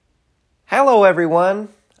Hello, everyone.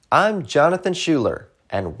 I'm Jonathan Schuler,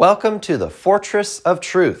 and welcome to the Fortress of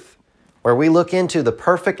Truth, where we look into the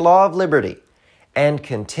perfect law of liberty and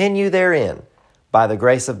continue therein by the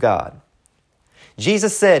grace of God.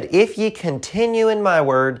 Jesus said, "If ye continue in my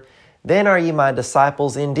word, then are ye my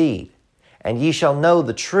disciples indeed, and ye shall know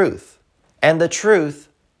the truth, and the truth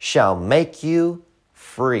shall make you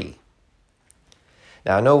free."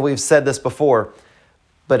 Now, I know we've said this before,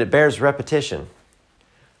 but it bears repetition.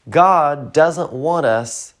 God doesn't want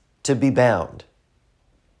us to be bound.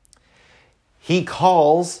 He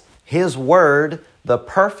calls His Word the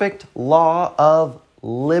perfect law of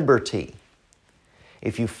liberty.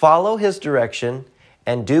 If you follow His direction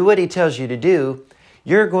and do what He tells you to do,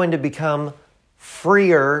 you're going to become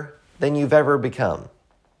freer than you've ever become.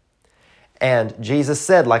 And Jesus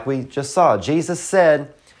said, like we just saw, Jesus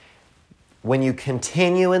said, when you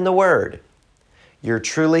continue in the Word, you're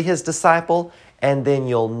truly His disciple, and then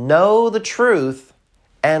you'll know the truth,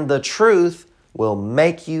 and the truth will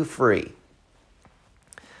make you free.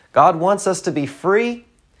 God wants us to be free.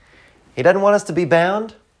 He doesn't want us to be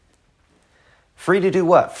bound. Free to do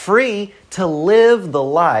what? Free to live the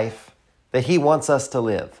life that He wants us to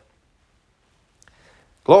live.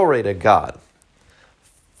 Glory to God.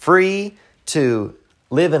 Free to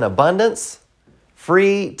live in abundance.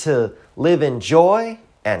 Free to live in joy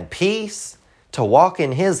and peace. To walk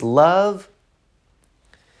in His love.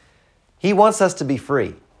 He wants us to be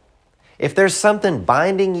free. If there's something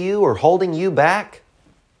binding you or holding you back,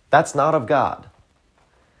 that's not of God.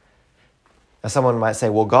 Now, someone might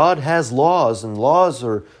say, well, God has laws, and laws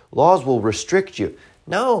will restrict you.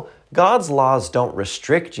 No, God's laws don't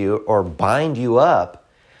restrict you or bind you up.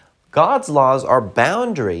 God's laws are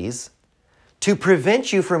boundaries to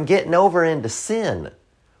prevent you from getting over into sin,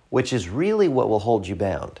 which is really what will hold you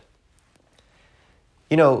bound.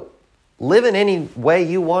 You know, living any way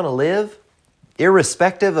you want to live,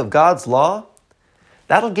 irrespective of God's law,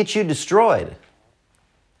 that'll get you destroyed.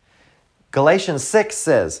 Galatians 6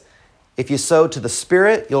 says, if you sow to the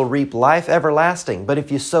Spirit, you'll reap life everlasting. But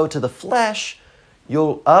if you sow to the flesh,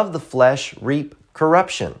 you'll of the flesh reap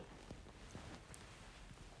corruption.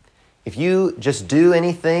 If you just do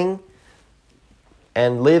anything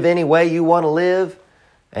and live any way you want to live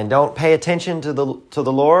and don't pay attention to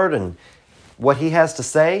the Lord and what He has to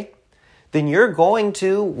say, then you're going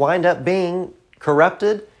to wind up being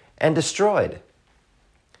corrupted and destroyed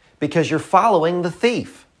because you're following the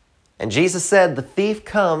thief. And Jesus said the thief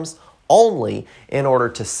comes only in order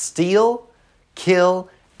to steal, kill,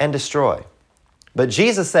 and destroy. But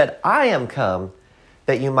Jesus said, I am come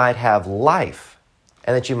that you might have life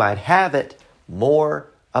and that you might have it more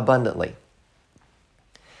abundantly.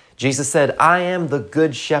 Jesus said, I am the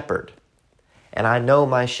good shepherd and I know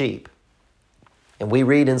my sheep. And we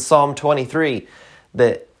read in Psalm 23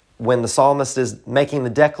 that when the psalmist is making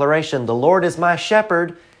the declaration, the Lord is my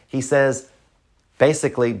shepherd, he says,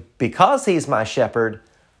 basically, because He's my shepherd,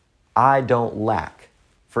 I don't lack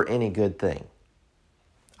for any good thing.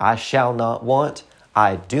 I shall not want,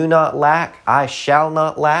 I do not lack, I shall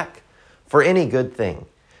not lack for any good thing,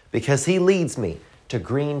 because He leads me to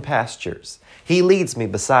green pastures. He leads me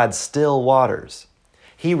beside still waters.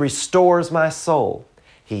 He restores my soul.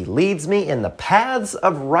 He leads me in the paths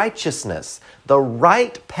of righteousness, the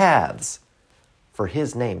right paths for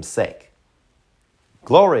His name's sake.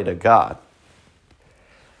 Glory to God.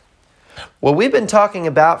 Well, we've been talking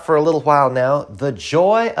about for a little while now the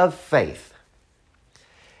joy of faith.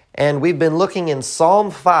 And we've been looking in Psalm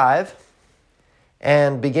 5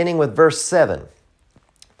 and beginning with verse 7.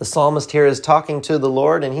 The psalmist here is talking to the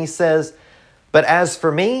Lord and he says, "But as for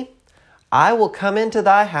me, I will come into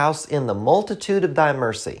thy house in the multitude of thy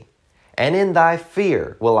mercy, and in thy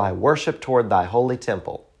fear will I worship toward thy holy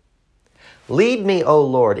temple. Lead me, O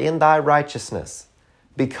Lord, in thy righteousness,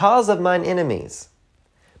 because of mine enemies.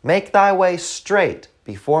 Make thy way straight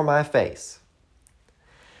before my face."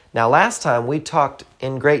 Now, last time we talked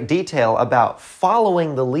in great detail about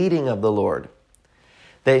following the leading of the Lord,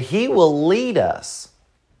 that He will lead us.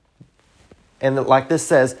 And like this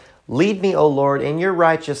says, lead me, O Lord, in your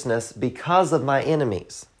righteousness because of my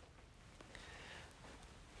enemies.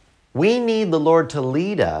 We need the Lord to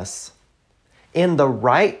lead us in the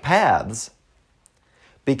right paths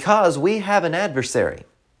because we have an adversary.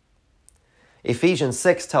 Ephesians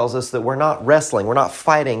 6 tells us that we're not wrestling, we're not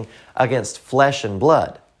fighting against flesh and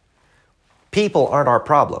blood. People aren't our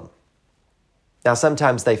problem. Now,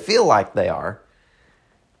 sometimes they feel like they are,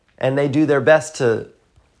 and they do their best to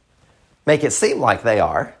make it seem like they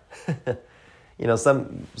are. You know,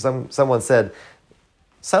 someone said,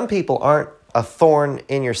 some people aren't a thorn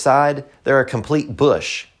in your side, they're a complete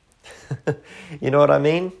bush. You know what I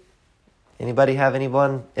mean? Anybody have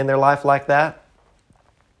anyone in their life like that?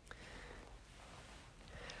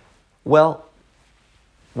 Well,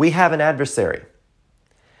 we have an adversary,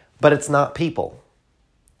 but it's not people.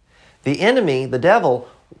 The enemy, the devil,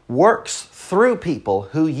 works through people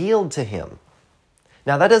who yield to him.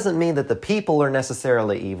 Now, that doesn't mean that the people are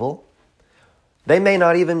necessarily evil. They may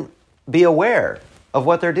not even be aware of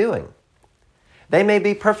what they're doing. They may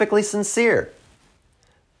be perfectly sincere,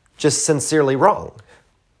 just sincerely wrong.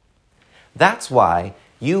 That's why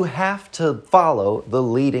you have to follow the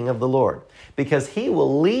leading of the Lord, because He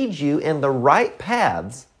will lead you in the right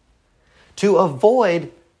paths to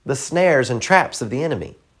avoid the snares and traps of the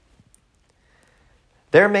enemy.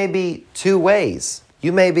 There may be two ways.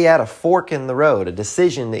 You may be at a fork in the road, a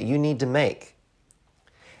decision that you need to make.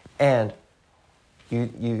 And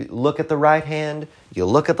you look at the right hand, you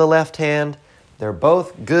look at the left hand. They're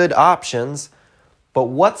both good options, but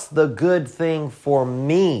what's the good thing for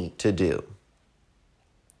me to do?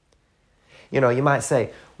 You might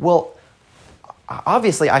say, well,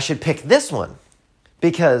 obviously I should pick this one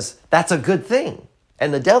because that's a good thing.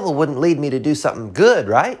 And the devil wouldn't lead me to do something good,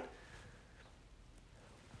 right?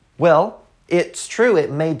 Well, it's true,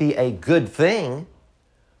 it may be a good thing,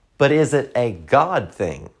 but is it a God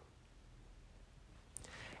thing?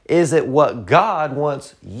 Is it what God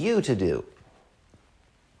wants you to do?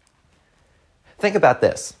 Think about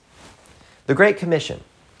this. The Great Commission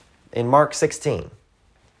in Mark 16.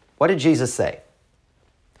 What did Jesus say?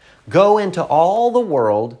 Go into all the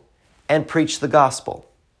world and preach the gospel.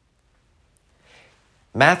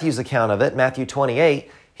 Matthew's account of it, Matthew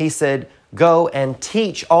 28, he said, go and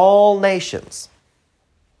teach all nations.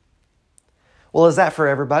 Well, is that for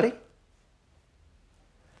everybody?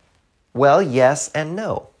 Well, yes and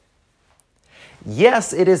no.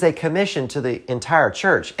 Yes, it is a commission to the entire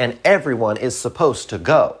church, and everyone is supposed to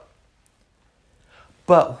go.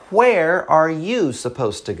 But where are you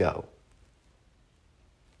supposed to go?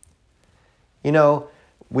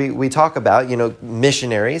 We talk about,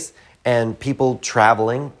 missionaries and people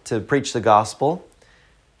traveling to preach the gospel.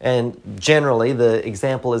 And generally, the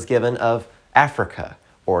example is given of Africa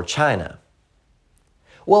or China.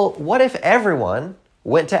 Well, what if everyone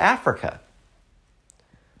went to Africa?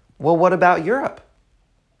 Well, what about Europe?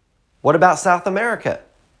 What about South America?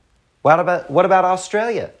 What about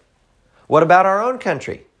Australia? What about our own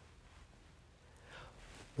country?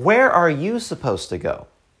 Where are you supposed to go?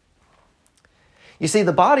 You see,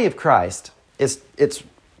 the body of Christ,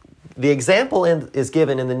 the example is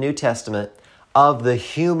given in the New Testament of the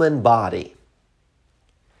human body.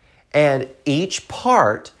 And each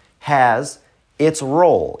part has its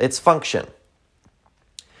role, its function.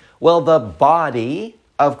 Well, the body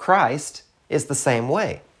of Christ is the same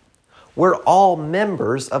way. We're all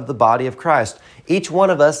members of the body of Christ. Each one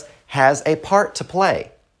of us has a part to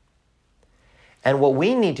play. And what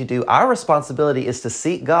we need to do, our responsibility is to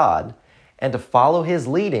seek God and to follow His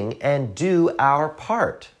leading and do our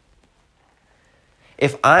part.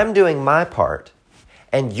 If I'm doing my part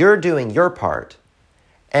and you're doing your part,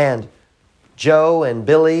 and Joe and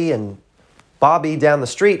Billy and Bobby down the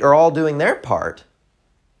street are all doing their part,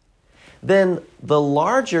 then the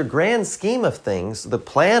larger grand scheme of things, the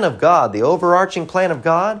plan of God, the overarching plan of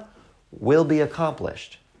God, will be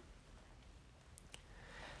accomplished.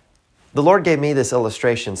 The Lord gave me this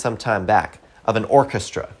illustration some time back of an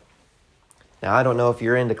orchestra. Now, I don't know if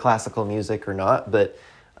you're into classical music or not, but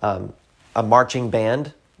a marching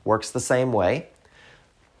band works the same way,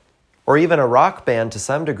 or even a rock band to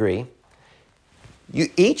some degree.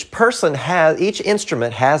 Each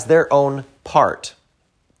instrument has their own part.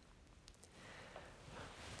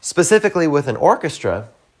 Specifically with an orchestra,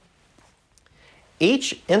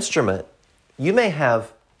 each instrument, you may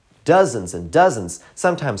have dozens and dozens,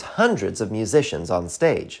 sometimes hundreds of musicians on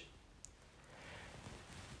stage.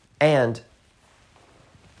 And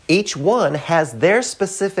each one has their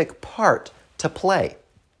specific part to play.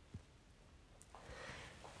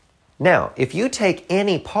 Now, if you take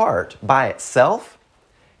any part by itself,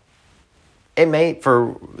 it may,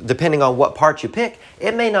 depending on what part you pick,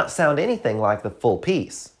 it may not sound anything like the full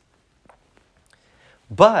piece.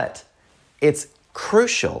 But it's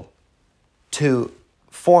crucial to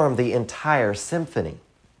form the entire symphony.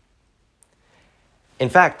 In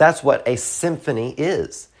fact, that's what a symphony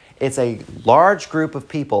is. It's a large group of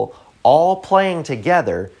people all playing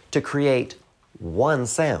together to create one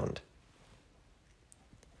sound.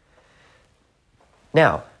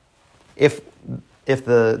 Now, if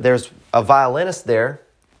there's a violinist there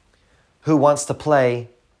who wants to play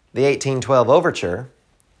the 1812 Overture,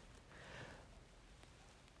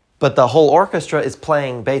 but the whole orchestra is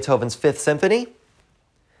playing Beethoven's Fifth Symphony,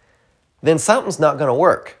 then something's not going to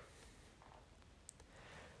work.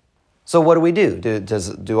 So what do?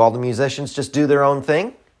 Do all the musicians just do their own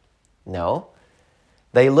thing? No.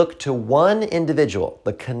 They look to one individual,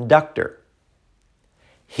 the conductor.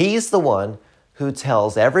 He's the one who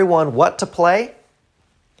tells everyone what to play,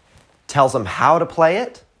 tells them how to play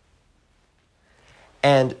it,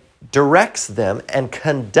 and directs them and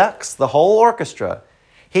conducts the whole orchestra.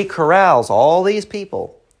 He corrals all these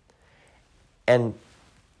people and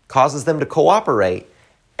causes them to cooperate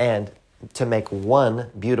and to make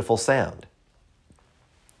one beautiful sound.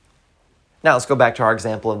 Now let's go back to our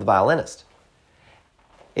example of the violinist.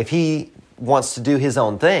 If he wants to do his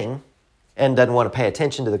own thing and doesn't want to pay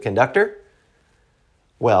attention to the conductor,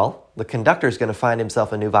 well, the conductor is going to find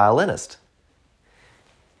himself a new violinist.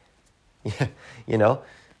 You know,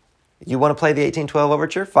 you want to play the 1812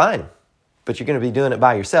 Overture? Fine. But you're going to be doing it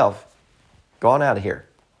by yourself. Go on out of here.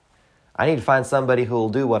 I need to find somebody who will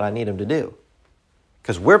do what I need him to do.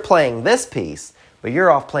 Because we're playing this piece, but you're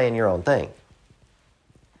off playing your own thing.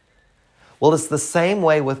 Well, it's the same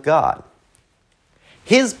way with God.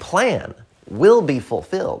 His plan will be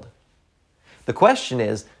fulfilled. The question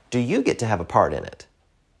is, do you get to have a part in it?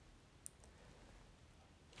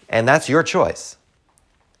 And that's your choice.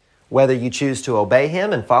 Whether you choose to obey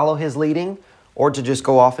him and follow his leading, or to just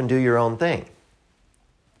go off and do your own thing.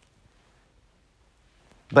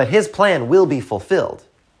 But his plan will be fulfilled.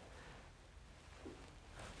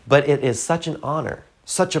 But it is such an honor,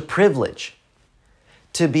 such a privilege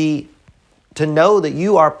to know that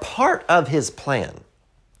you are part of his plan.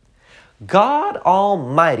 God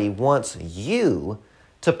Almighty wants you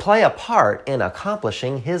to play a part in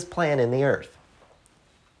accomplishing his plan in the earth.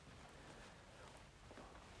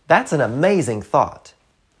 That's an amazing thought.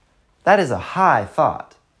 That is a high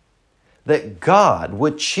thought. That God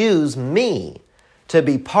would choose me to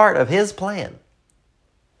be part of his plan.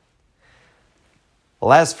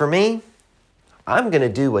 Well, as for me, I'm going to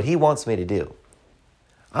do what he wants me to do.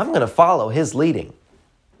 I'm going to follow his leading.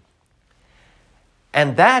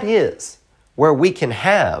 And that is where we can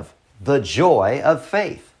have the joy of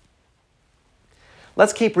faith.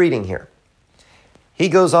 Let's keep reading here. He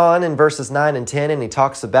goes on in verses 9 and 10, and he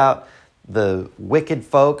talks about the wicked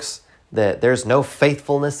folks, that there's no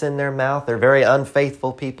faithfulness in their mouth. They're very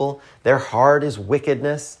unfaithful people. Their heart is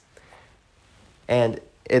wickedness. And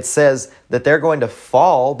it says that they're going to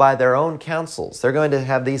fall by their own counsels. They're going to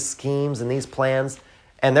have these schemes and these plans,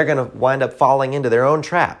 and they're going to wind up falling into their own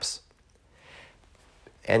traps.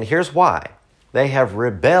 And here's why. They have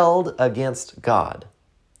rebelled against God.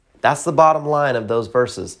 That's the bottom line of those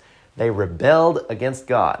verses. They rebelled against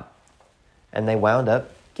God, and they wound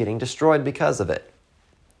up getting destroyed because of it.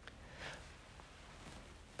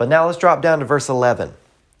 But now let's drop down to verse 11.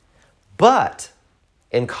 But,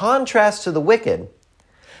 in contrast to the wicked,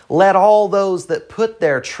 let all those that put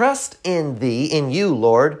their trust in thee, in you,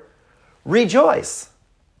 Lord, rejoice.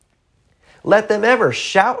 Let them ever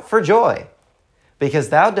shout for joy, because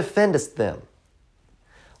thou defendest them.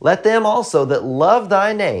 Let them also that love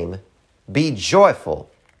thy name be joyful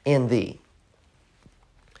in thee.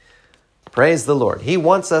 Praise the Lord. He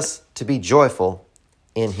wants us to be joyful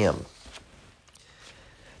in him.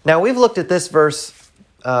 Now, we've looked at this verse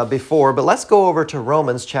before, but let's go over to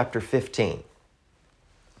Romans chapter 15.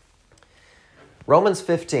 Romans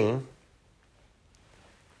 15.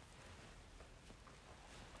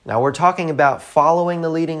 Now, we're talking about following the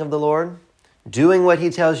leading of the Lord, doing what he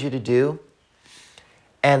tells you to do,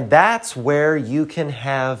 and that's where you can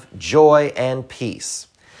have joy and peace.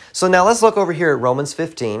 So now let's look over here at Romans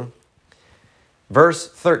 15, verse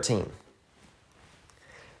 13.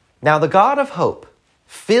 Now the God of hope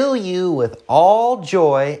fill you with all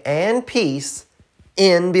joy and peace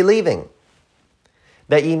in believing,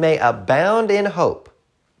 that ye may abound in hope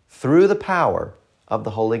through the power of the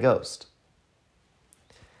Holy Ghost.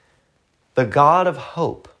 The God of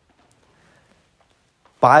hope.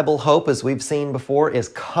 Bible hope, as we've seen before, is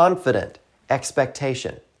confident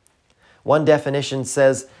expectation. One definition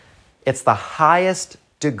says it's the highest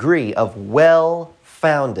degree of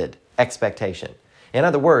well-founded expectation. In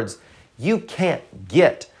other words, you can't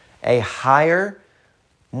get a higher,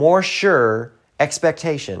 more sure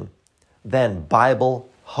expectation than Bible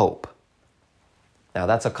hope. Now,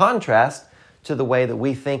 that's a contrast to the way that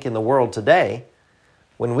we think in the world today.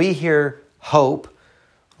 When we hear hope,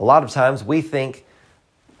 a lot of times we think,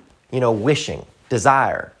 wishing,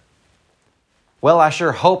 desire. Well, I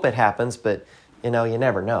sure hope it happens, but, you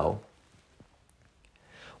never know.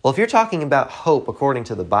 Well, if you're talking about hope according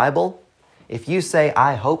to the Bible, if you say,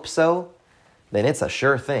 I hope so, then it's a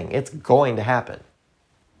sure thing. It's going to happen.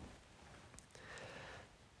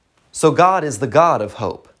 So God is the God of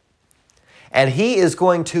hope. And he is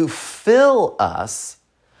going to fill us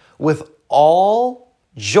with all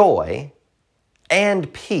joy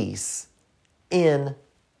and peace in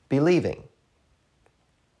believing.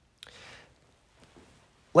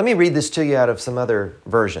 Let me read this to you out of some other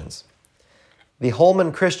versions. The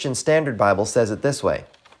Holman Christian Standard Bible says it this way.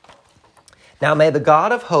 Now may the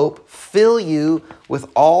God of hope fill you with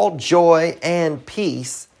all joy and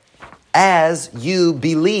peace as you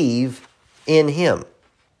believe in Him,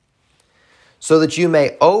 so that you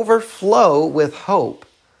may overflow with hope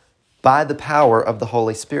by the power of the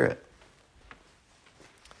Holy Spirit.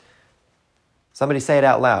 Somebody say it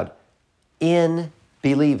out loud. In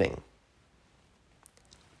believing.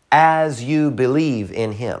 As you believe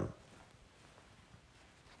in Him.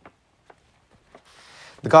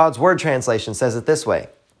 The God's Word translation says it this way.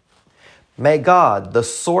 May God, the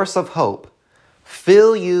source of hope,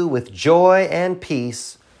 fill you with joy and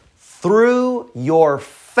peace through your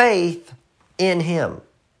faith in Him.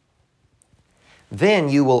 Then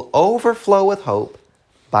you will overflow with hope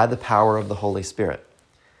by the power of the Holy Spirit.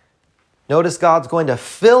 Notice God's going to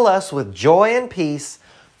fill us with joy and peace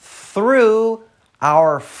through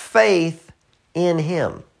our faith in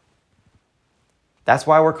Him. That's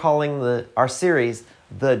why we're calling our series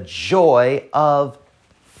The Joy of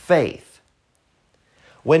Faith.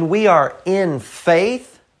 When we are in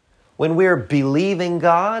faith, when we're believing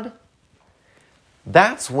God,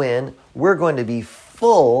 that's when we're going to be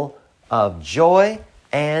full of joy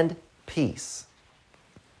and peace.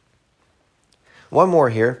 One more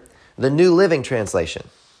here, the New Living Translation.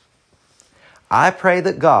 I pray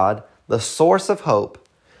that God, the source of hope,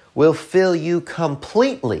 will fill you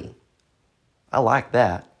completely. I like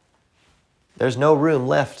that. There's no room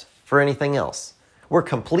left for anything else. We're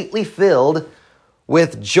completely filled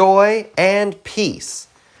with joy and peace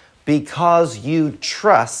because you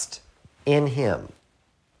trust in Him.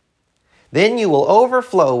 Then you will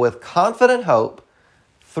overflow with confident hope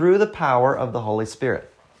through the power of the Holy Spirit.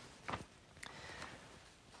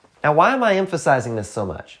 Now, why am I emphasizing this so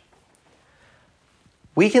much?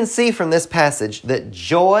 We can see from this passage that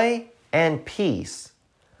joy and peace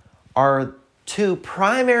are two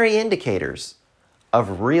primary indicators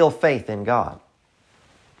of real faith in God.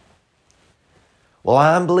 Well,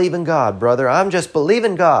 I'm believing God, brother. I'm just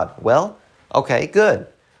believing God. Well, okay, good.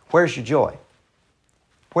 Where's your joy?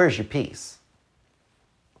 Where's your peace?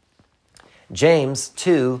 James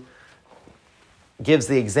 2 gives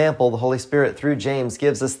the example, the Holy Spirit through James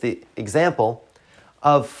gives us the example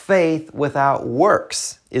of faith without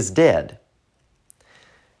works is dead.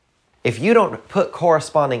 If you don't put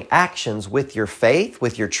corresponding actions with your faith,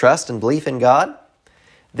 with your trust and belief in God,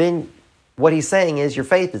 then what he's saying is your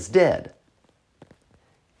faith is dead.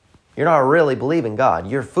 You're not really believing God.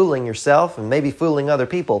 You're fooling yourself and maybe fooling other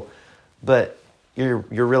people, but you're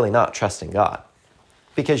really not trusting God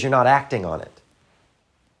because you're not acting on it.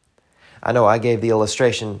 I know I gave the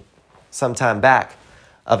illustration some time back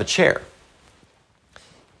of a chair.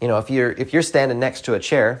 You know, if you're standing next to a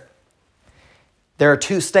chair, there are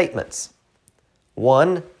two statements.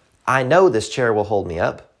 One, I know this chair will hold me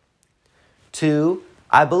up. Two,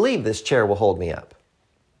 I believe this chair will hold me up.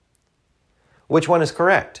 Which one is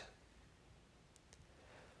correct?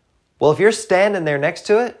 Well, if you're standing there next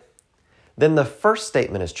to it, then the first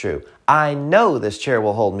statement is true. I know this chair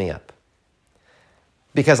will hold me up.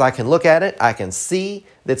 Because I can look at it, I can see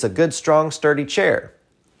that it's a good, strong, sturdy chair.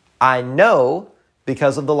 I know,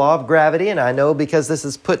 because of the law of gravity, and I know because this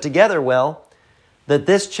is put together well, that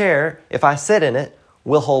this chair, if I sit in it,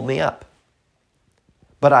 will hold me up.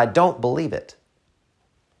 But I don't believe it.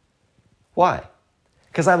 Why?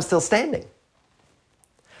 Because I'm still standing.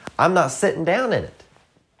 I'm not sitting down in it.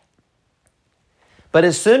 But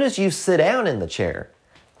as soon as you sit down in the chair,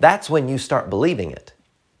 that's when you start believing it.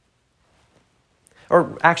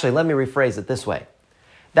 Or actually, let me rephrase it this way.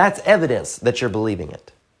 That's evidence that you're believing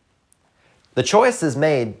it. The choice is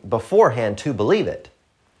made beforehand to believe it.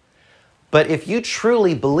 But if you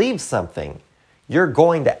truly believe something, you're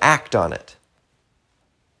going to act on it.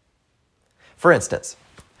 For instance,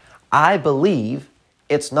 I believe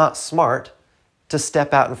it's not smart to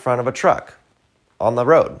step out in front of a truck on the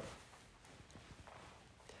road.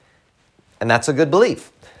 And that's a good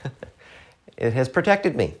belief. It has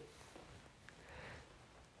protected me.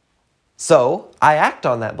 So I act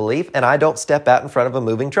on that belief and I don't step out in front of a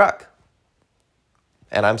moving truck.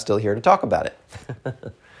 And I'm still here to talk about it.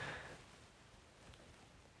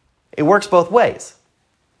 It works both ways.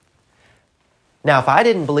 Now, if I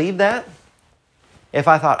didn't believe that, if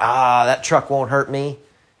I thought, that truck won't hurt me.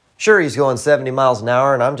 Sure, he's going 70 miles an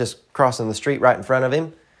hour and I'm just crossing the street right in front of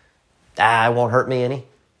him. It won't hurt me any.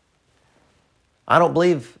 I don't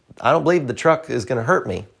believe the truck is going to hurt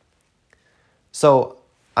me. So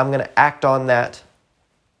I'm going to act on that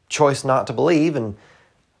choice not to believe, and,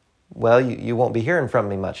 well, you won't be hearing from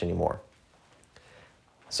me much anymore.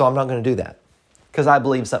 So I'm not going to do that because I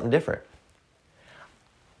believe something different.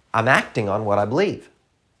 I'm acting on what I believe.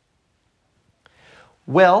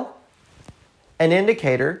 Well, an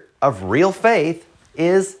indicator of real faith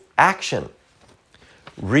is action.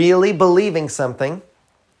 Really believing something.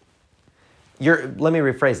 Let me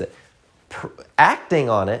rephrase it. Acting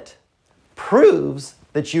on it proves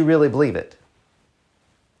that you really believe it.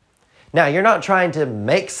 Now, you're not trying to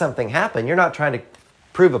make something happen. You're not trying to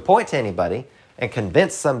prove a point to anybody and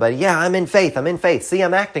convince somebody, yeah, I'm in faith. See,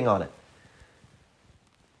 I'm acting on it.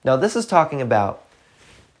 Now, this is talking about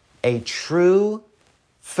a true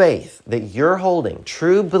faith that you're holding,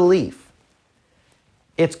 true belief.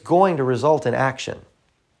 It's going to result in action.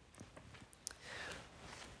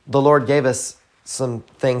 The Lord gave us some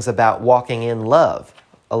things about walking in love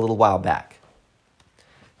a little while back.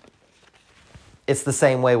 It's the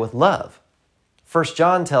same way with love. 1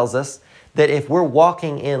 John tells us that if we're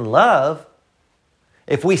walking in love,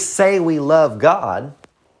 if we say we love God,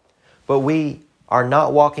 but we are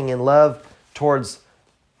not walking in love towards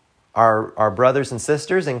our brothers and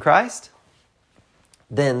sisters in Christ,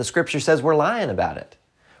 then the Scripture says we're lying about it.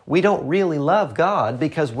 We don't really love God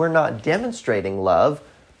because we're not demonstrating love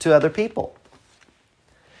to other people.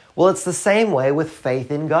 Well, it's the same way with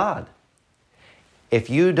faith in God. If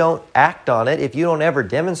you don't act on it, if you don't ever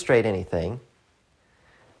demonstrate anything,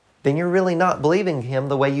 then you're really not believing Him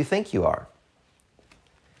the way you think you are.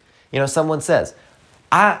 You know, someone says,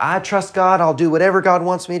 I trust God, I'll do whatever God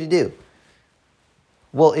wants me to do.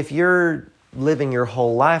 Well, if you're living your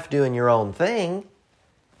whole life doing your own thing,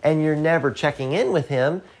 and you're never checking in with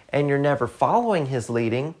Him, and you're never following His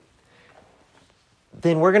leading,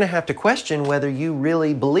 then we're going to have to question whether you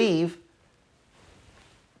really believe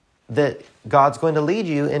that God's going to lead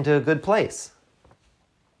you into a good place.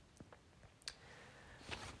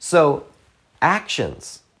 So,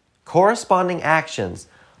 actions, corresponding actions,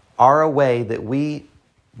 are a way that we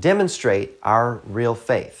demonstrate our real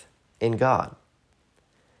faith in God.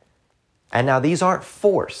 And now these aren't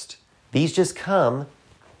forced. These just come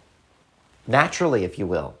naturally, if you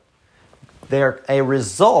will. They're a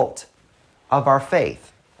result of our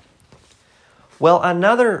faith. Well,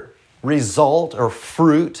 another result or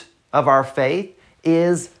fruit of our faith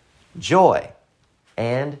is joy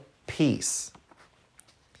and peace.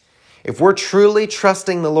 If we're truly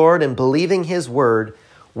trusting the Lord and believing His word,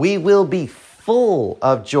 we will be full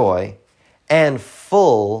of joy and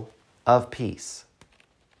full of peace.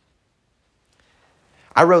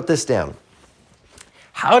 I wrote this down.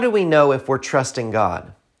 How do we know if we're trusting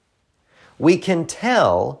God? We can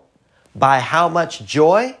tell by how much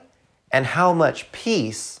joy and how much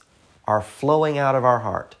peace are flowing out of our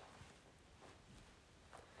heart.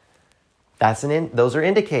 Those are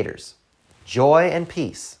indicators. Joy and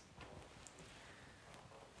peace.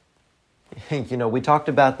 You know, we talked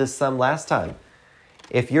about this some last time.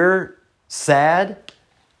 If you're sad,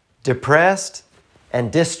 depressed,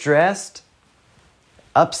 and distressed,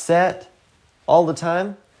 upset all the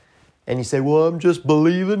time, and you say, well, I'm just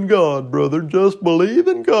believing God, brother, just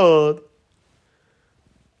believing God.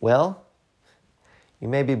 Well, you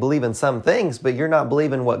may be believing some things, but you're not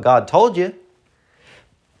believing what God told you.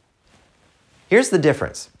 Here's the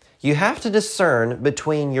difference. You have to discern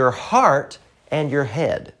between your heart and your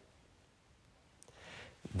head.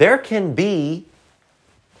 There can be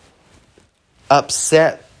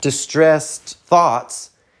upset, distressed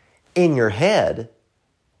thoughts in your head,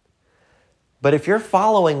 but if you're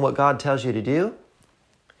following what God tells you to do,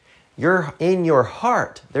 in your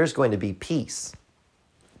heart, there's going to be peace.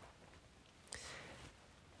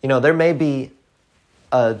 You know, there may be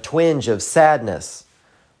a twinge of sadness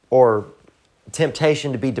or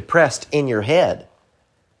temptation to be depressed in your head.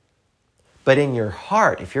 But in your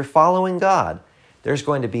heart, if you're following God, there's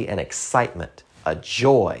going to be an excitement, a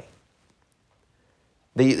joy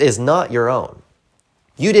that is not your own.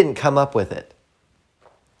 You didn't come up with it.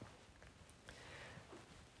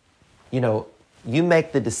 You know, you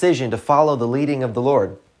make the decision to follow the leading of the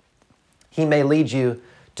Lord. He may lead you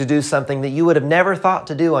to do something that you would have never thought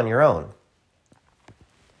to do on your own.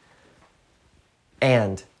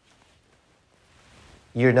 And,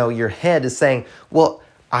 you know, your head is saying, well,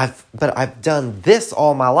 I've done this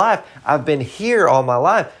all my life. I've been here all my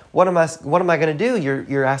life. What am I going to do?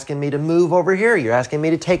 You're asking me to move over here. You're asking me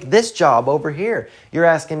to take this job over here. You're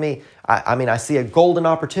asking me, I see a golden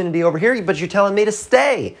opportunity over here, but you're telling me to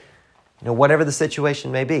stay. You know, whatever the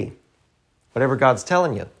situation may be, whatever God's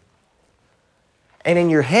telling you. And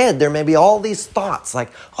in your head, there may be all these thoughts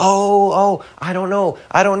like, I don't know.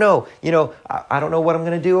 I don't know what I'm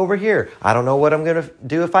going to do over here. I don't know what I'm going to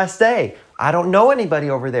do if I stay. I don't know anybody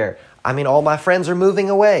over there. I mean, all my friends are moving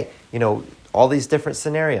away. All these different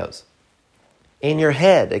scenarios. In your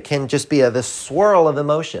head, it can just be this swirl of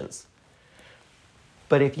emotions.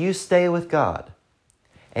 But if you stay with God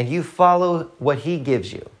and you follow what He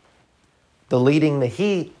gives you, the leading that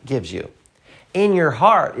He gives you, in your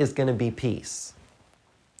heart is going to be peace.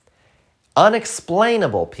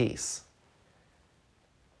 Unexplainable peace.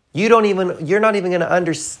 You're not even going to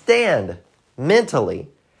understand mentally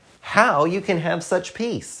how you can have such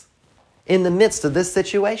peace in the midst of this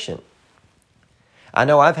situation. I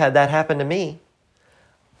know I've had that happen to me,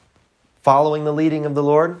 following the leading of the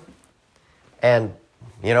Lord, and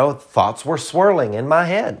thoughts were swirling in my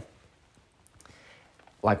head.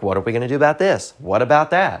 Like, what are we going to do about this? What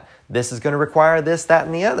about that? This is going to require this, that,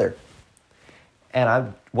 and the other. And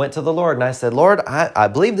I went to the Lord and I said, Lord, I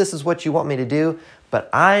believe this is what you want me to do, but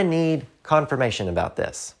I need confirmation about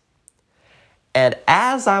this. And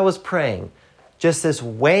as I was praying, just this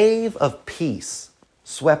wave of peace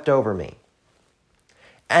swept over me.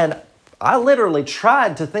 And I literally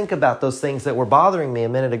tried to think about those things that were bothering me a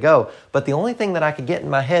minute ago, but the only thing that I could get in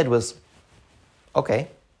my head was, okay,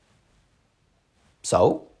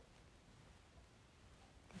 so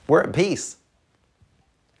we're at peace.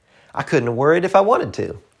 I couldn't have worried if I wanted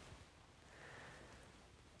to.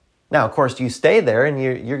 Now, of course, you stay there and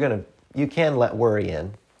you can let worry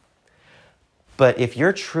in. But if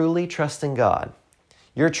you're truly trusting God,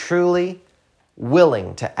 you're truly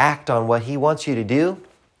willing to act on what He wants you to do,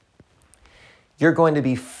 you're going to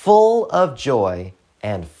be full of joy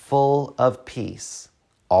and full of peace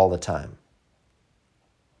all the time.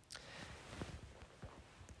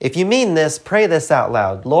 If you mean this, pray this out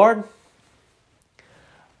loud. Lord,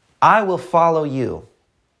 I will follow you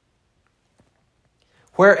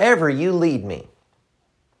wherever you lead me.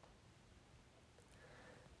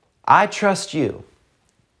 I trust you.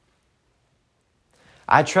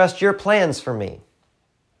 I trust your plans for me.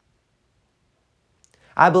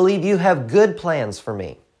 I believe you have good plans for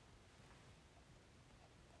me.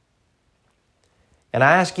 And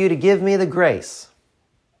I ask you to give me the grace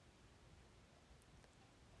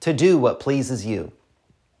to do what pleases you.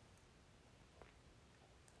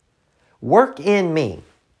 Work in me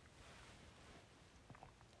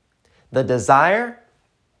the desire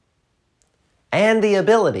and the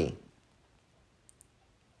ability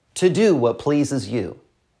to do what pleases you.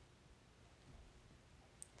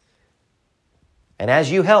 And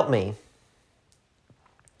as you help me,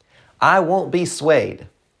 I won't be swayed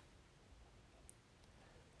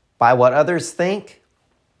by what others think,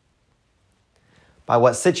 by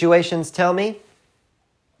what situations tell me,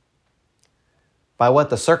 by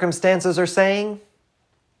what the circumstances are saying.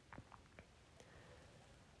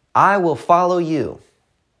 I will follow you,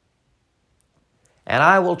 and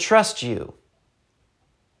I will trust you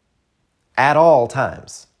at all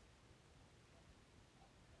times.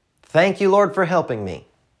 Thank you, Lord, for helping me.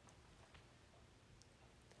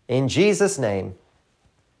 In Jesus' name,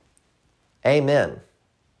 amen.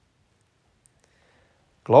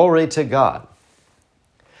 Glory to God.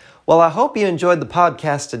 Well, I hope you enjoyed the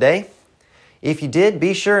podcast today. If you did,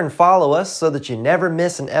 be sure and follow us so that you never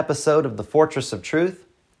miss an episode of the Fortress of Truth.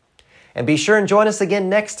 And be sure and join us again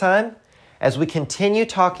next time as we continue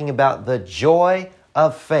talking about the joy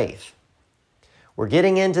of faith. We're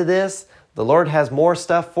getting into this. The Lord has more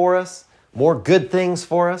stuff for us, more good things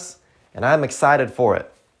for us, and I'm excited for it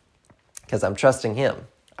because I'm trusting Him.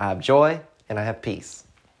 I have joy and I have peace.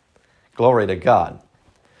 Glory to God.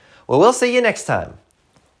 Well, we'll see you next time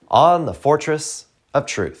on the Fortress of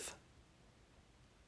Truth.